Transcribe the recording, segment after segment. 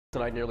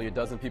Tonight, nearly a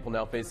dozen people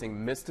now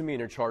facing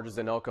misdemeanor charges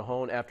in El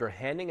Cajon after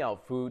handing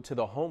out food to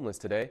the homeless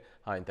today.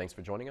 Hi, and thanks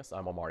for joining us.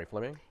 I'm Omari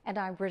Fleming. And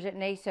I'm Bridget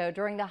Naso.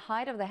 During the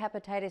height of the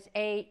hepatitis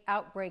A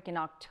outbreak in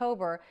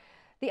October,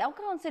 the El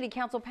Cajon City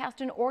Council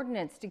passed an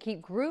ordinance to keep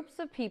groups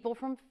of people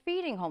from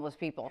feeding homeless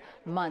people.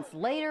 Months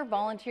later,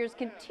 volunteers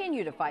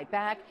continue to fight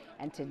back,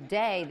 and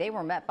today they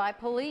were met by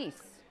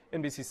police.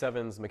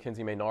 NBC7's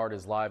Mackenzie Maynard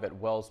is live at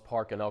Wells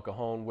Park in El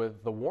Cajon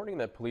with the warning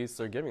that police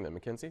are giving them.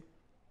 Mackenzie?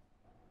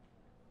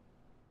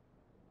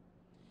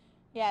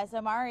 Yes,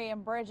 Omari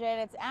and Bridget,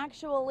 it's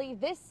actually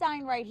this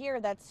sign right here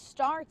that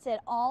starts it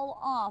all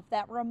off,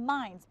 that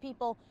reminds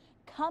people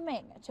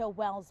coming to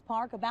Wells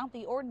Park about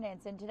the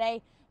ordinance. And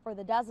today, for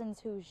the dozens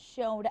who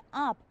showed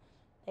up,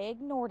 they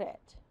ignored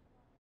it.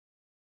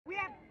 We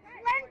have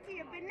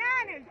plenty of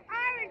bananas,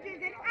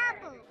 oranges, and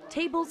apples.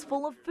 Tables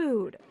full of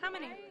food. How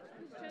many?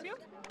 2?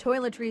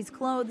 Toiletries,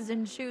 clothes,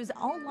 and shoes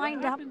all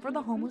lined up for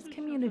the homeless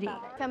community.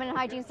 Feminine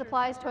hygiene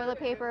supplies, toilet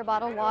paper,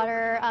 bottled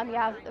water, you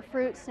have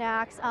fruit,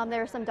 snacks,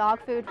 there's some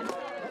dog food.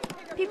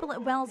 People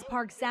at Wells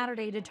Park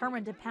Saturday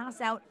determined to pass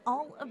out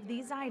all of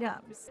these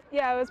items.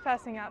 Yeah, I was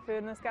passing out food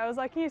and this guy was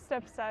like, can you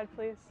step aside,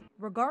 please?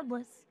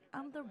 Regardless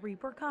of the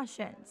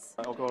repercussions.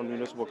 El Cajon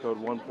Municipal Code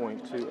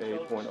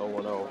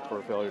 1.28.010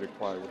 for failure to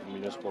comply with the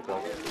municipal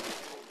code.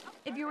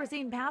 If you were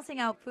seen passing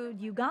out food,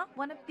 you got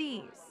one of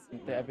these.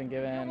 I've been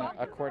given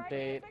a court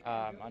date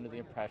under the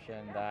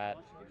impression that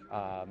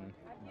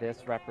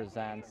this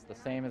represents the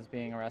same as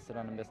being arrested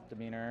on a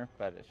misdemeanor,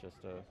 but it's just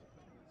a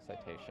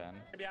citation.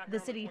 The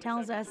city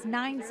tells us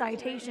 9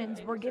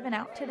 citations were given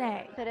out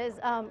today. It is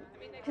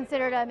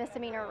considered a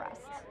misdemeanor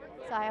arrest.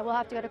 So I will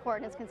have to go to court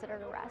and it's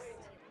considered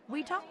arrest.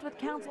 We talked with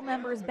council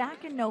members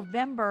back in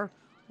November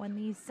when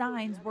these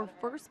signs were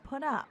first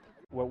put up.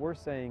 What we're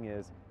saying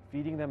is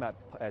feeding them at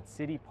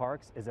city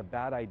parks is a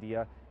bad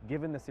idea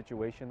given the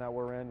situation that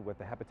we're in with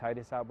the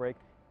hepatitis outbreak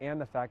and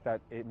the fact that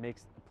it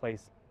makes the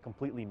place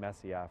completely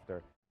messy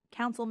after.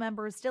 Council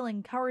members still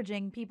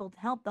encouraging people to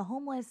help the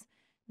homeless,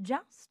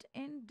 just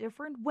in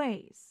different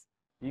ways.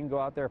 You can go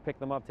out there, pick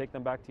them up, take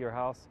them back to your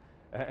house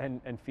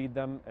and feed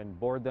them and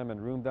board them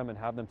and room them and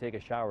have them take a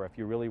shower if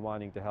you're really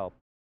wanting to help.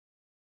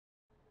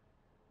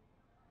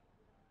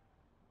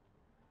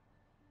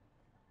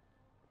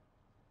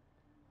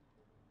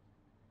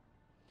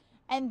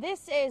 And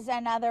this is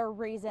another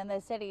reason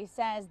the city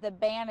says the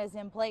ban is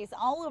in place.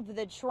 All of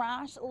the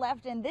trash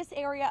left in this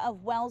area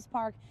of Wells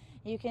Park,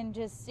 you can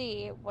just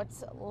see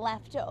what's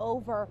left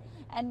over.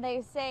 And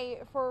they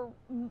say for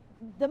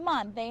the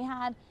month they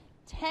had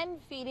 10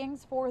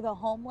 feedings for the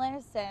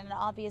homeless and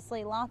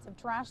obviously lots of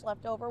trash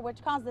left over,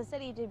 which caused the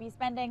city to be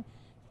spending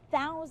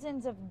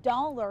thousands of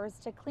dollars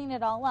to clean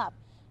it all up.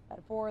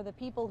 But for the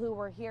people who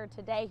were here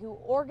today who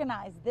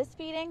organized this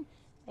feeding,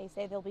 they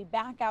say they'll be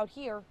back out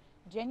here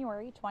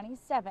January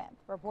 27th.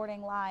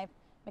 Reporting live,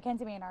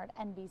 Mackenzie Maynard,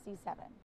 NBC7.